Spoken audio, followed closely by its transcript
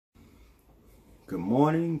Good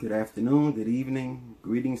morning, good afternoon, good evening.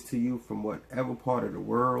 Greetings to you from whatever part of the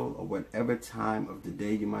world or whatever time of the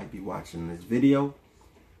day you might be watching this video.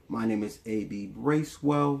 My name is A.B.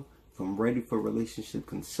 Bracewell from Ready for Relationship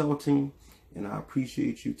Consulting, and I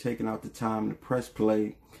appreciate you taking out the time to press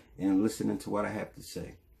play and listening to what I have to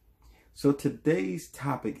say. So today's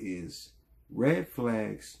topic is red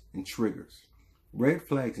flags and triggers. Red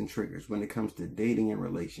flags and triggers when it comes to dating and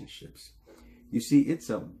relationships. You see, it's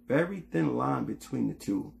a very thin line between the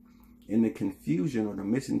two, and the confusion or the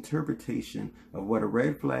misinterpretation of what a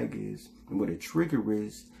red flag is and what a trigger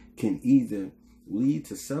is can either lead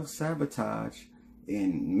to self-sabotage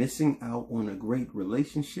and missing out on a great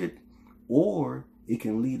relationship, or it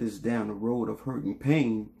can lead us down the road of hurt and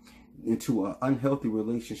pain into an unhealthy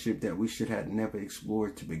relationship that we should have never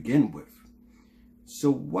explored to begin with.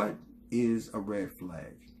 So what is a red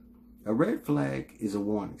flag? A red flag is a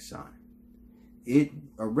warning sign. A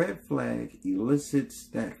red flag elicits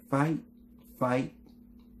that fight, flight,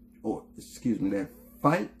 or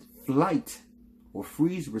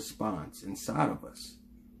freeze response inside of us.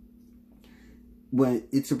 When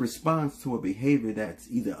it's a response to a behavior that's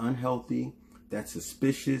either unhealthy, that's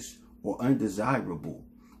suspicious, or undesirable,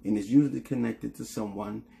 and is usually connected to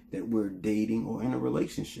someone that we're dating or in a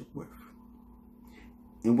relationship with.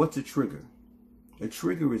 And what's a trigger? A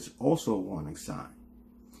trigger is also a warning sign.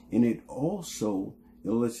 And it also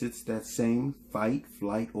elicits that same fight,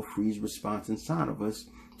 flight, or freeze response inside of us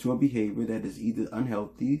to a behavior that is either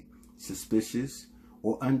unhealthy, suspicious,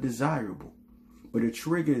 or undesirable. But a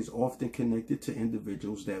trigger is often connected to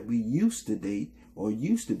individuals that we used to date or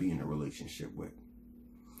used to be in a relationship with.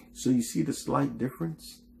 So you see the slight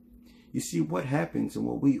difference? You see what happens and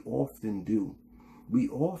what we often do. We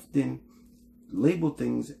often label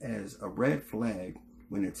things as a red flag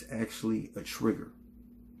when it's actually a trigger.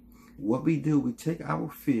 What we do, we take our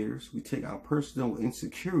fears, we take our personal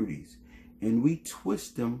insecurities, and we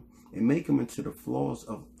twist them and make them into the flaws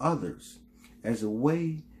of others as a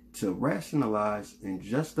way to rationalize and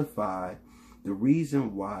justify the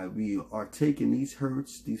reason why we are taking these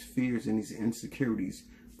hurts, these fears, and these insecurities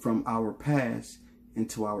from our past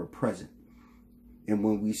into our present. And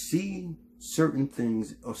when we see certain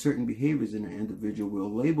things or certain behaviors in an individual,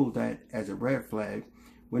 we'll label that as a red flag,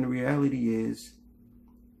 when the reality is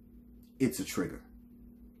it's a trigger.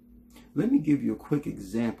 Let me give you a quick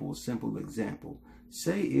example, a simple example.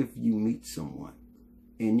 Say if you meet someone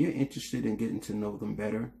and you're interested in getting to know them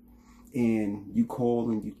better, and you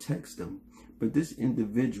call and you text them, but this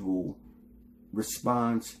individual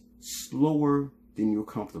responds slower than you're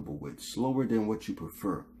comfortable with, slower than what you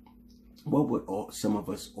prefer. What would some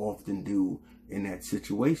of us often do in that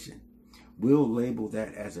situation? We'll label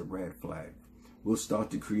that as a red flag. We'll start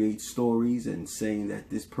to create stories and saying that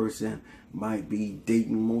this person might be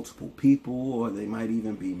dating multiple people, or they might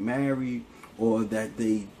even be married, or that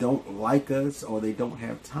they don't like us, or they don't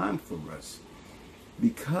have time for us,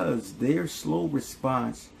 because their slow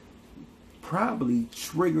response probably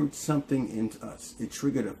triggered something in us. It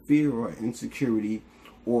triggered a fear or insecurity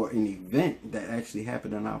or an event that actually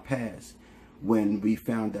happened in our past when we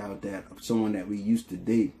found out that someone that we used to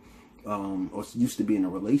date or used to be in a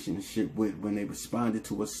relationship with, when they responded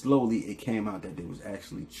to us slowly, it came out that they was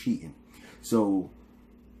actually cheating. So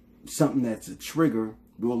something that's a trigger,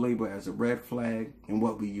 we'll label as a red flag. And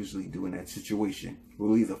what we usually do in that situation,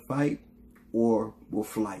 we'll either fight or we'll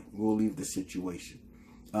flight. We'll leave the situation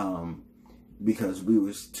because we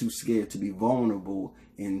was too scared to be vulnerable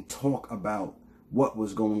and talk about what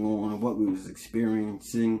was going on and what we was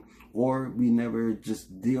experiencing, or we never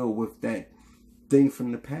just deal with that thing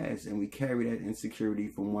from the past and we carry that insecurity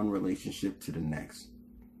from one relationship to the next.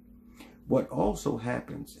 What also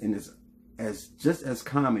happens, and is just as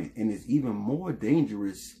common and is even more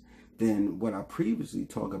dangerous than what I previously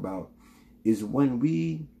talked about, is when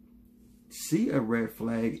we see a red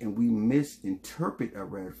flag and we misinterpret a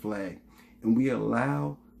red flag, and we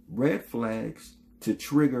allow red flags to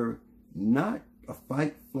trigger not a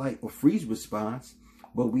fight, flight, or freeze response,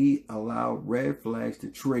 but we allow red flags to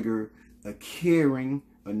trigger a caring,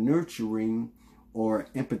 a nurturing, or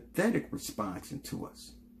empathetic response into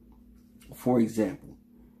us. For example,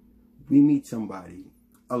 we meet somebody,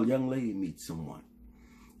 a young lady meets someone,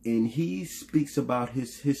 and he speaks about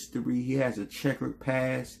his history. He has a checkered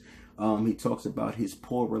past. He talks about his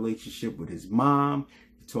poor relationship with his mom.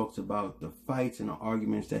 He talks about the fights and the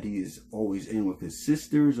arguments that he is always in with his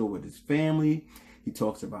sisters or with his family. He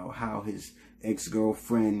talks about how his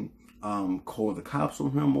ex-girlfriend called the cops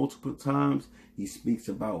on him multiple times. He speaks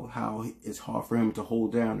about how it's hard for him to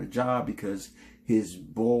hold down a job because his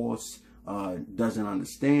boss doesn't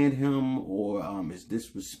understand him or is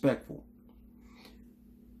disrespectful.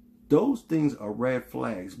 those things are red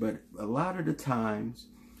flags, but a lot of the times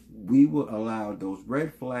we will allow those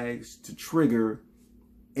red flags to trigger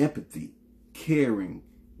empathy, caring,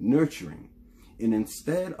 nurturing. And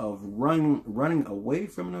instead of running away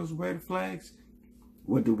from those red flags,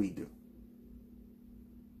 what do?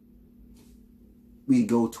 We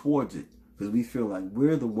go towards it because we feel like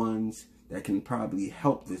we're the ones that can probably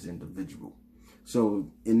help this individual. So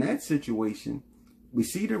in that situation, we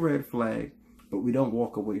see the red flag, but we don't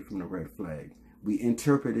walk away from the red flag. We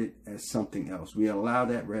interpret it as something else. We allow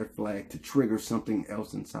that red flag to trigger something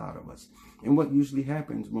else inside of us. And what usually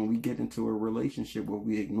happens when we get into a relationship where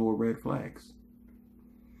we ignore red flags?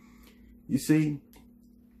 You see,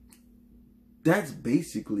 that's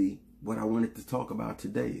basically what I wanted to talk about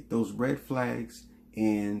today. Those red flags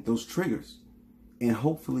and those triggers. And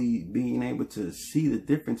hopefully being able to see the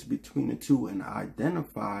difference between the two and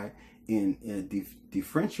identify and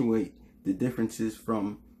differentiate the differences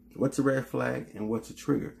from what's a red flag and what's a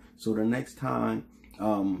trigger. So the next time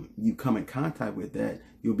you come in contact with that,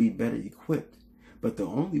 you'll be better equipped. But the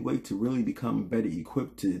only way to really become better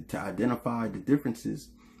equipped to identify the differences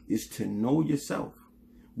is to know yourself.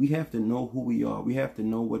 We have to know who we are. We have to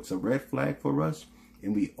know what's a red flag for us.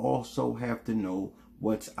 And we also have to know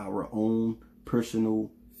what's our own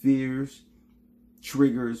personal fears,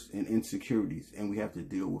 triggers, and insecurities. And we have to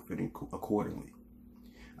deal with it accordingly.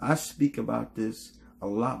 I speak about this a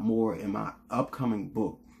lot more in my upcoming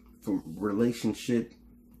book, from relationship,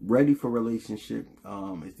 Ready for Relationship,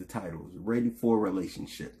 is the title. Ready for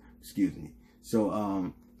Relationship, excuse me.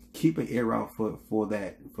 So keep an ear out for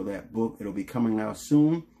that book. It'll be coming out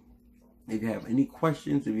soon. If you have any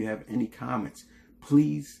questions, if you have any comments,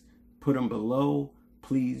 please put them below.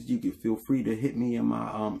 Please, you can feel free to hit me in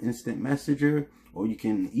my instant messenger, or you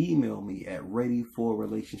can email me at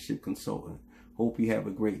readyforrelationshipconsultant. Hope you have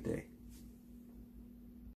a great day.